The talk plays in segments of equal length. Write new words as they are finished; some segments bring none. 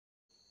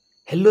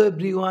Hello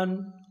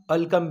everyone,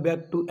 welcome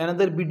back to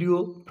another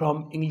video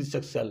from English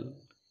Excel.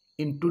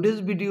 In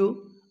today's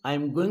video, I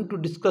am going to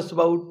discuss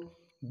about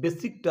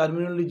basic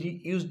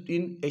terminology used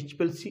in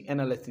HPLC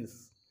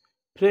analysis.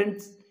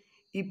 Friends,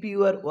 if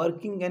you are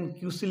working in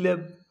QC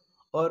lab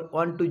or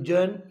want to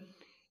join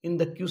in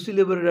the QC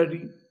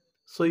laboratory,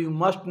 so you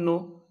must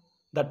know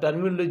the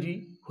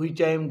terminology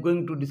which I am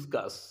going to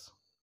discuss.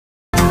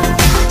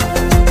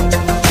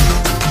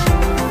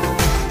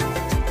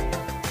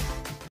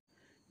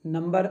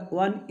 Number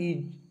 1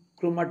 is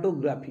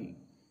chromatography.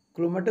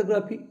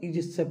 Chromatography is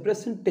a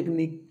separation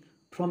technique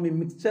from a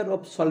mixture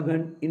of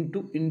solvent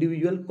into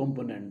individual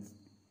components.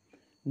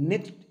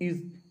 Next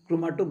is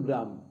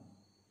chromatogram.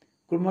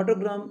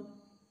 Chromatogram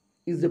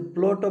is a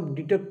plot of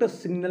detector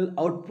signal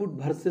output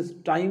versus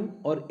time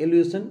or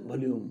elution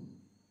volume.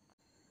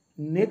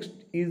 Next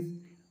is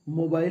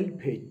mobile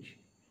phase.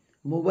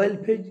 Mobile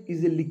phase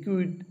is a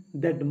liquid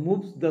that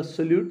moves the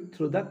solute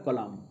through the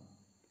column.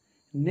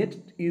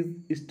 Next is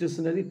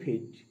stationary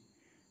phase,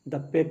 the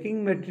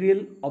packing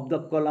material of the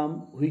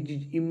column which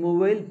is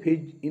immobile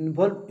phase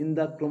involved in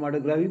the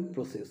chromatography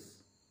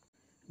process.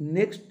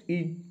 Next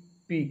is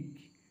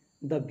peak,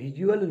 the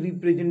visual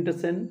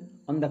representation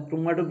on the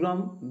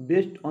chromatogram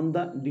based on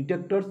the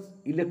detector's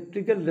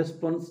electrical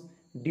response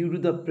due to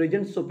the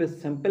presence of a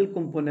sample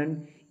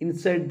component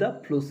inside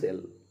the flow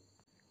cell.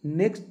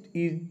 Next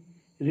is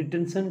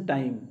retention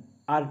time,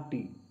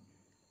 RT.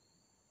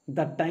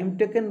 The time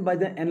taken by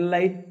the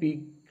analyte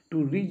peak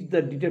to reach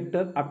the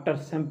detector after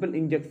sample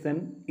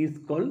injection is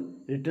called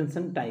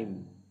retention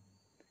time.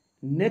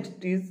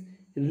 Next is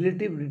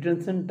relative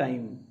retention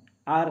time,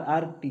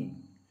 RRT.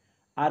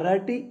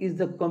 RRT is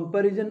the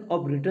comparison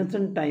of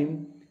retention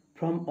time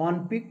from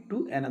one peak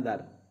to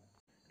another.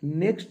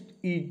 Next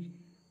is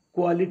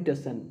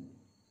qualitation.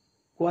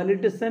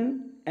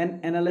 Qualitation,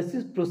 an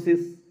analysis process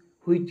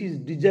which is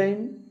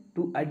designed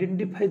to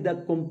identify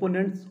the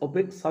components of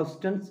a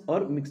substance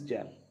or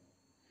mixture.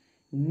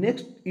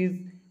 Next is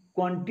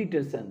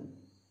quantitation.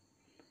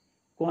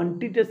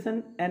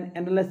 Quantitation, an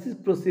analysis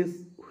process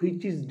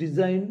which is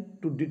designed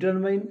to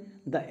determine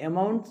the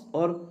amounts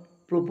or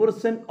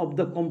proportion of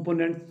the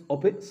components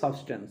of a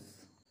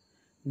substance.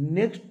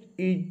 Next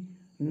is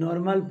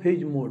normal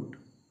phase mode.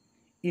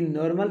 In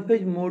normal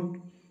phase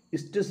mode,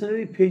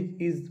 stationary phase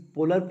is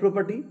polar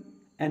property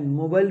and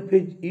mobile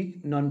phase is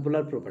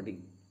nonpolar property.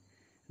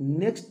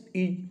 Next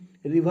is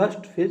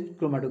reversed phase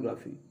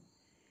chromatography.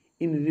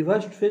 In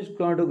reversed phase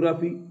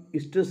chromatography,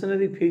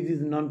 stationary phase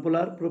is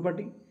nonpolar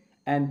property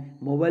and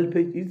mobile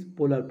phase is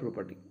polar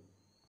property.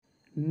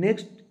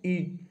 Next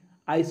is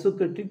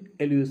isostatic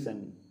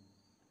elution.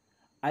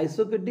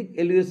 Isostatic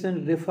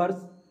elution refers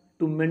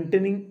to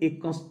maintaining a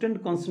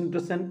constant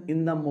concentration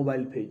in the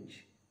mobile phase.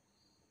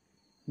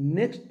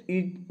 Next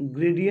is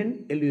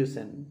gradient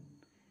elution.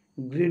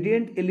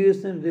 Gradient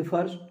elution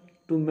refers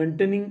to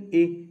maintaining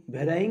a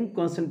varying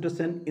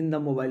concentration in the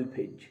mobile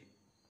phase.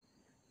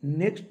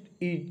 Next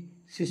is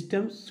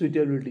system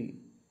suitability,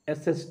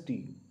 SST.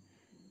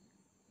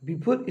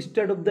 Before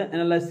start of the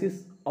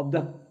analysis of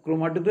the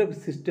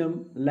chromatography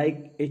system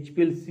like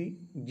HPLC,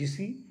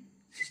 GC,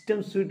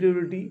 system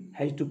suitability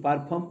has to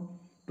perform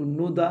to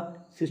know the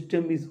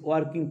system is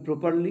working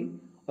properly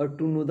or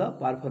to know the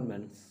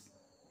performance.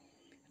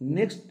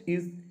 Next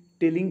is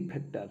tailing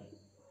factor.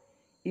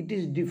 It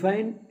is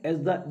defined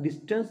as the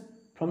distance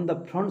from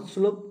the front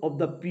slope of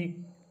the peak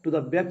to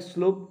the back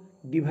slope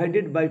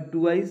divided by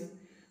twice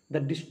the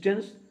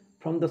distance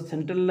from the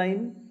central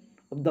line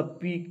of the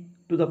peak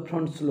to the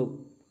front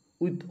slope,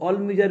 with all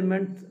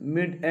measurements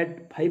made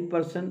at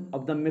 5%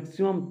 of the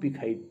maximum peak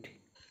height.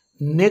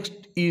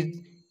 Next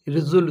is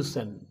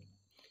resolution.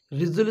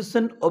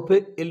 Resolution of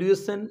a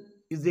elution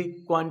is a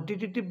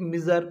quantitative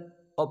measure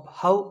of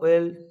how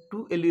well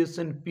two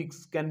elution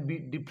peaks can be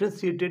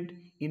differentiated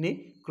in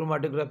a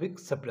chromatographic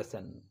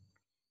separation.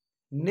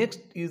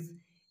 Next is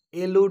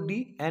LOD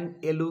and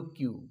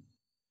LOQ.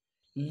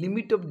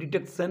 Limit of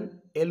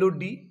detection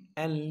LOD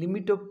and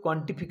limit of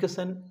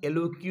quantification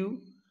LOQ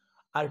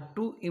are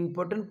two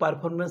important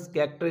performance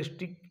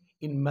characteristics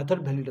in method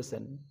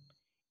validation.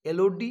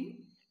 LOD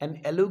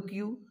and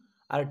LOQ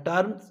are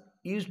terms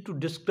used to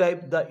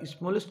describe the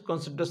smallest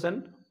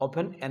concentration of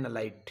an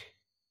analyte.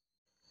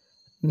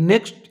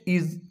 Next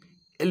is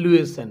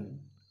elution.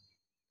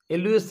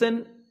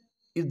 Elution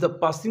is the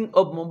passing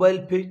of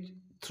mobile phase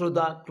through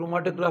the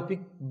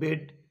chromatographic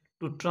bed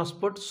to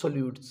transport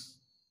solutes.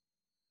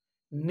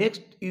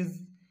 Next is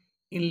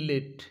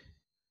inlet,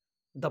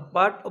 the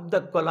part of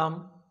the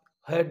column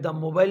where the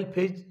mobile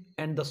phase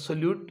and the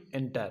solute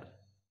enter.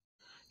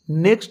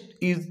 Next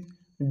is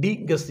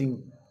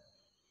degassing.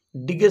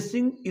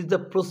 Degassing is the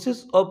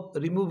process of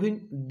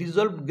removing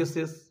dissolved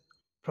gases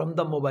from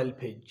the mobile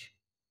phase.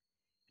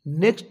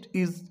 Next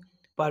is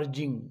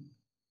purging.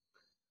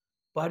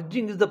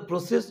 Purging is the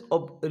process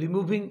of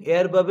removing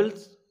air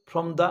bubbles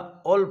from the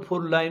all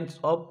four lines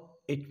of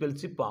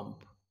HPLC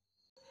pump.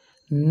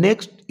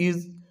 Next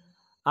is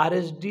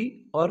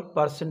RSD or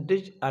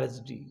percentage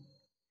RSD,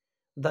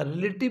 the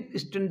relative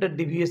standard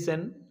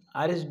deviation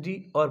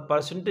RSD or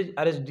percentage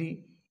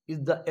RSD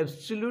is the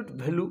absolute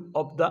value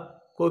of the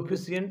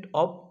coefficient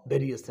of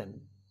variation.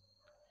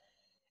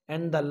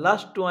 And the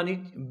last one is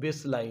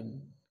baseline.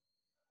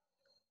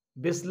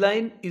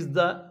 Baseline is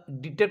the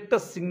detector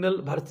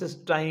signal versus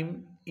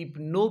time if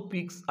no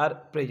peaks are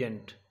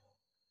present.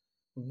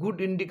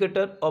 Good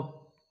indicator of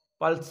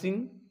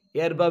pulsing,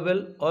 air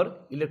bubble or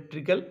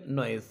electrical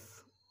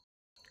noise.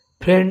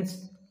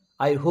 Friends,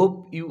 I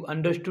hope you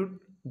understood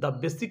the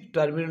basic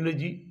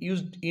terminology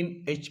used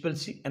in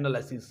HPLC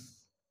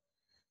analysis.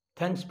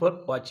 Thanks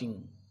for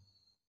watching.